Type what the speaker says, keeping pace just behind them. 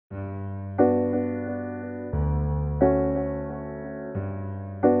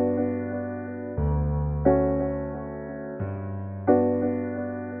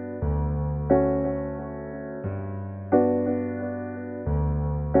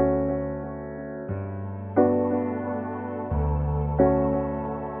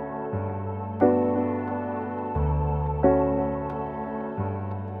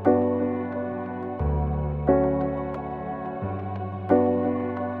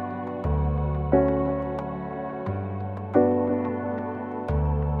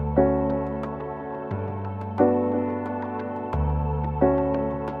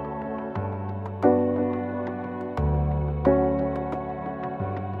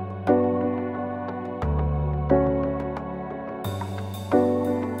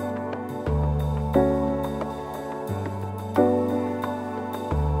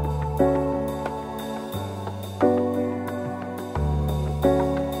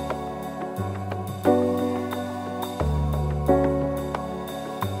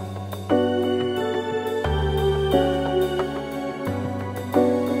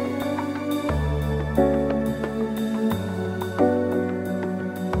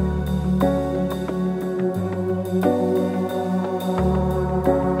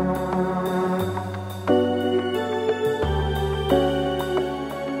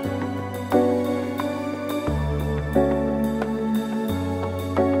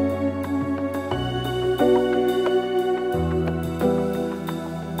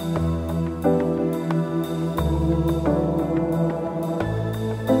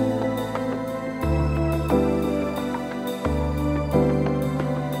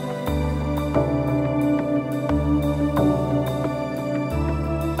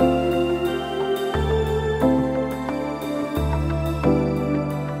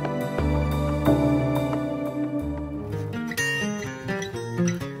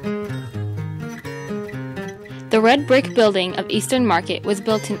The red brick building of Eastern Market was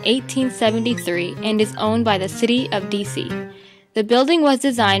built in 1873 and is owned by the City of D.C. The building was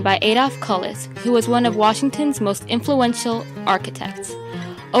designed by Adolph Cullis, who was one of Washington's most influential architects.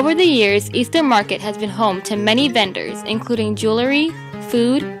 Over the years, Eastern Market has been home to many vendors, including jewelry,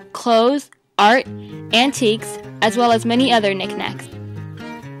 food, clothes, art, antiques, as well as many other knickknacks.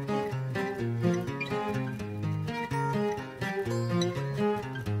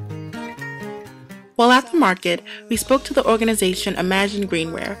 While at the market, we spoke to the organization Imagine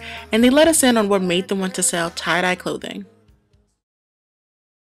Greenwear, and they let us in on what made them want to sell tie-dye clothing.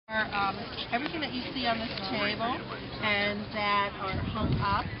 Everything that you see on this table and that are hung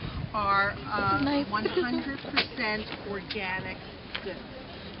up are 100% organic goods.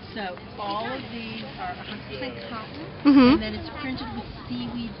 So all of these are 100% cotton, and then it's printed with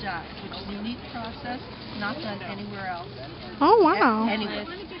seaweed dye, which is a unique process, not done anywhere else. Oh, wow. Anywhere.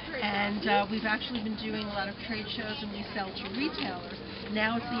 And we've actually been doing a lot of trade shows, and we sell to retailers.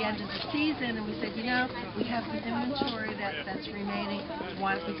 Now it's the end of the season, and we said, you know, we have some inventory that's remaining.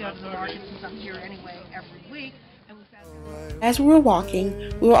 Why don't we go to the market, since I'm here anyway every week? And we found. As we were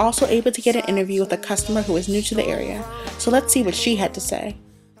walking, we were also able to get an interview with a customer who is new to the area. So let's see what she had to say.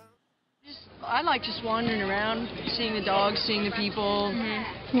 I like just wandering around, seeing the dogs, seeing the people,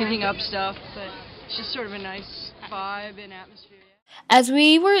 picking up stuff, but it's just sort of a nice vibe and atmosphere. As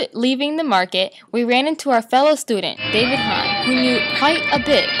we were leaving the market, we ran into our fellow student, David Hahn, who knew quite a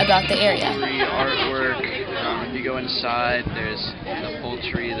bit about the area. The artwork, if you go inside, there's the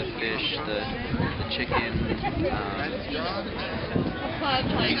poultry, the fish, the chicken,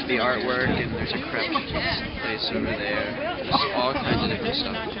 there's the artwork, and there's a crepe place over there. Just all kinds of different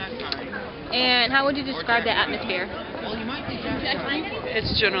stuff. And how would you describe the atmosphere?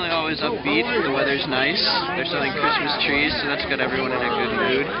 It's generally always upbeat. The weather's nice. They're selling Christmas trees, so that's got everyone in a good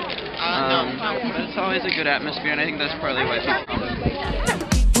mood. It's always a good atmosphere, and I think that's partly why people come.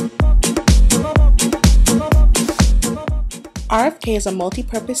 RFK is a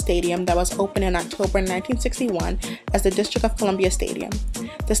multi-purpose stadium that was opened in October 1961 as the District of Columbia Stadium.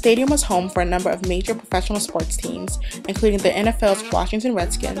 The stadium was home for a number of major professional sports teams, including the NFL's Washington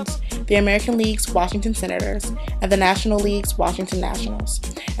Redskins, the American League's Washington Senators, and the National League's Washington Nationals,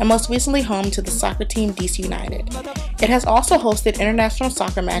 and most recently home to the soccer team DC United. It has also hosted international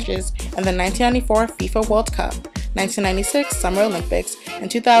soccer matches in the 1994 FIFA World Cup, 1996 Summer Olympics,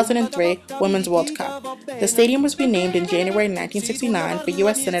 and 2003 Women's World Cup. The stadium was renamed in January 1969 for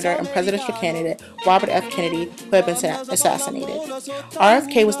U.S. Senator and presidential candidate Robert F. Kennedy, who had been assassinated.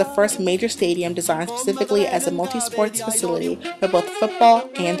 RFK was the first major stadium designed specifically as a multi-sports facility for both football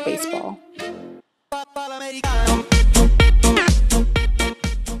and baseball.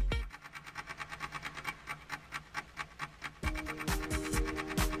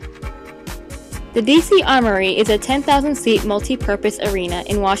 The D.C. Armory is a 10,000-seat multi-purpose arena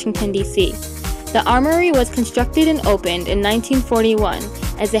in Washington, D.C. The Armory was constructed and opened in 1941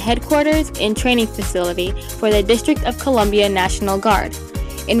 as the headquarters and training facility for the District of Columbia National Guard.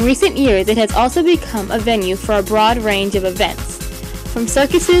 In recent years, it has also become a venue for a broad range of events. From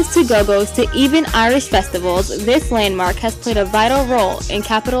circuses to go-go's to even Irish festivals, this landmark has played a vital role in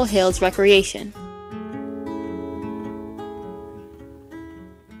Capitol Hill's recreation.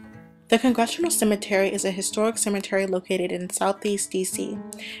 The Congressional Cemetery is a historic cemetery located in southeast D.C.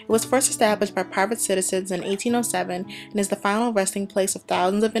 It was first established by private citizens in 1807 and is the final resting place of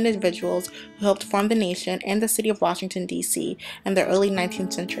thousands of individuals who helped form the nation and the city of Washington, D.C. in the early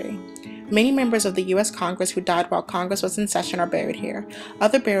 19th century. Many members of the U.S. Congress who died while Congress was in session are buried here.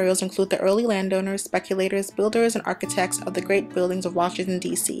 Other burials include the early landowners, speculators, builders, and architects of the great buildings of Washington,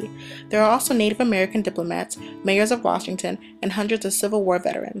 D.C. There are also Native American diplomats, mayors of Washington, and hundreds of Civil War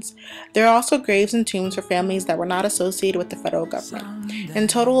veterans. There are also graves and tombs for families that were not associated with the federal government. In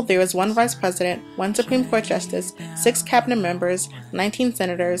total, there is 1 vice president, 1 Supreme Court justice, 6 cabinet members, 19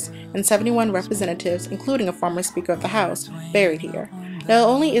 senators, and 71 representatives, including a former Speaker of the House, buried here. Not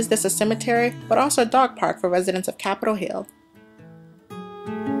only is this a cemetery, but also a dog park for residents of Capitol Hill.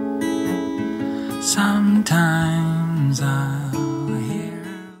 Sometimes I'll hear.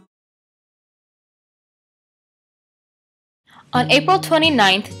 On April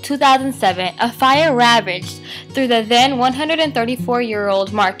 29, 2007, a fire ravaged through the then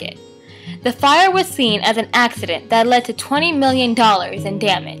 134-year-old market. The fire was seen as an accident that led to $20 million in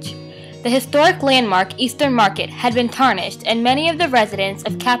damage. The historic landmark Eastern Market had been tarnished, and many of the residents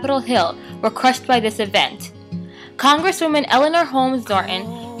of Capitol Hill were crushed by this event. Congresswoman Eleanor Holmes Norton,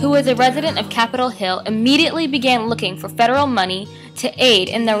 who was a resident of Capitol Hill, immediately began looking for federal money to aid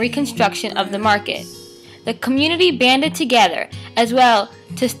in the reconstruction of the market. The community banded together as well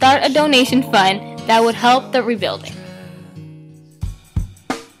to start a donation fund that would help the rebuilding.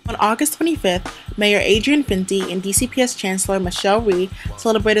 On August 25th, Mayor Adrian Finty and DCPS Chancellor Michelle Rhee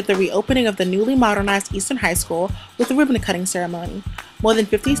celebrated the reopening of the newly modernized Eastern High School with a ribbon-cutting ceremony. More than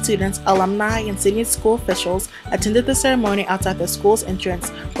 50 students, alumni, and senior school officials attended the ceremony outside the school's entrance,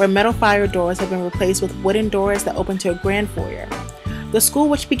 where metal fire doors have been replaced with wooden doors that open to a grand foyer. The school,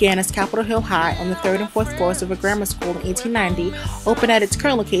 which began as Capitol Hill High on the 3rd and 4th floors of a grammar school in 1890, opened at its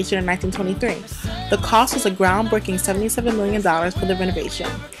current location in 1923. The cost was a groundbreaking $77 million for the renovation.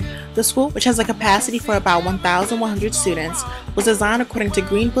 The school, which has a capacity for about 1,100 students, was designed according to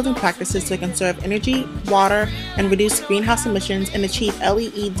green building practices to conserve energy, water, and reduce greenhouse emissions and achieve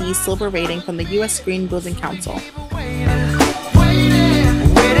LEED Silver rating from the U.S. Green Building Council.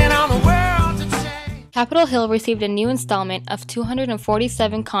 Capitol Hill received a new installment of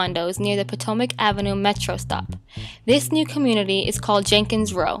 247 condos near the Potomac Avenue Metro stop. This new community is called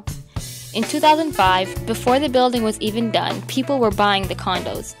Jenkins Row. In 2005, before the building was even done, people were buying the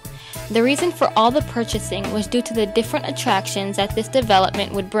condos. The reason for all the purchasing was due to the different attractions that this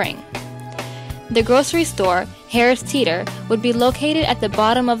development would bring. The grocery store, Harris Teeter, would be located at the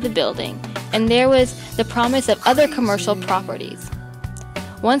bottom of the building, and there was the promise of other commercial properties.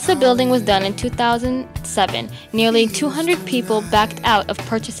 Once the building was done in 2007, nearly 200 people backed out of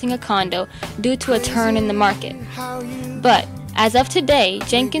purchasing a condo due to a turn in the market. But as of today,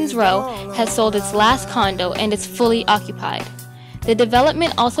 Jenkins Row has sold its last condo and is fully occupied. The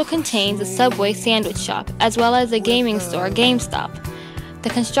development also contains a Subway sandwich shop, as well as a gaming store, GameStop. The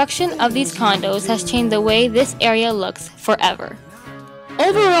construction of these condos has changed the way this area looks forever.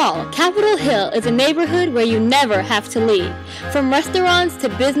 Overall, Capitol Hill is a neighborhood where you never have to leave. From restaurants to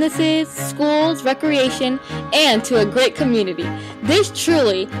businesses, schools, recreation, and to a great community. This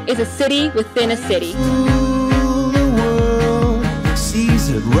truly is a city within a city. The world sees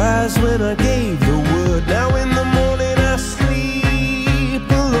it rise when I gave the word. Now in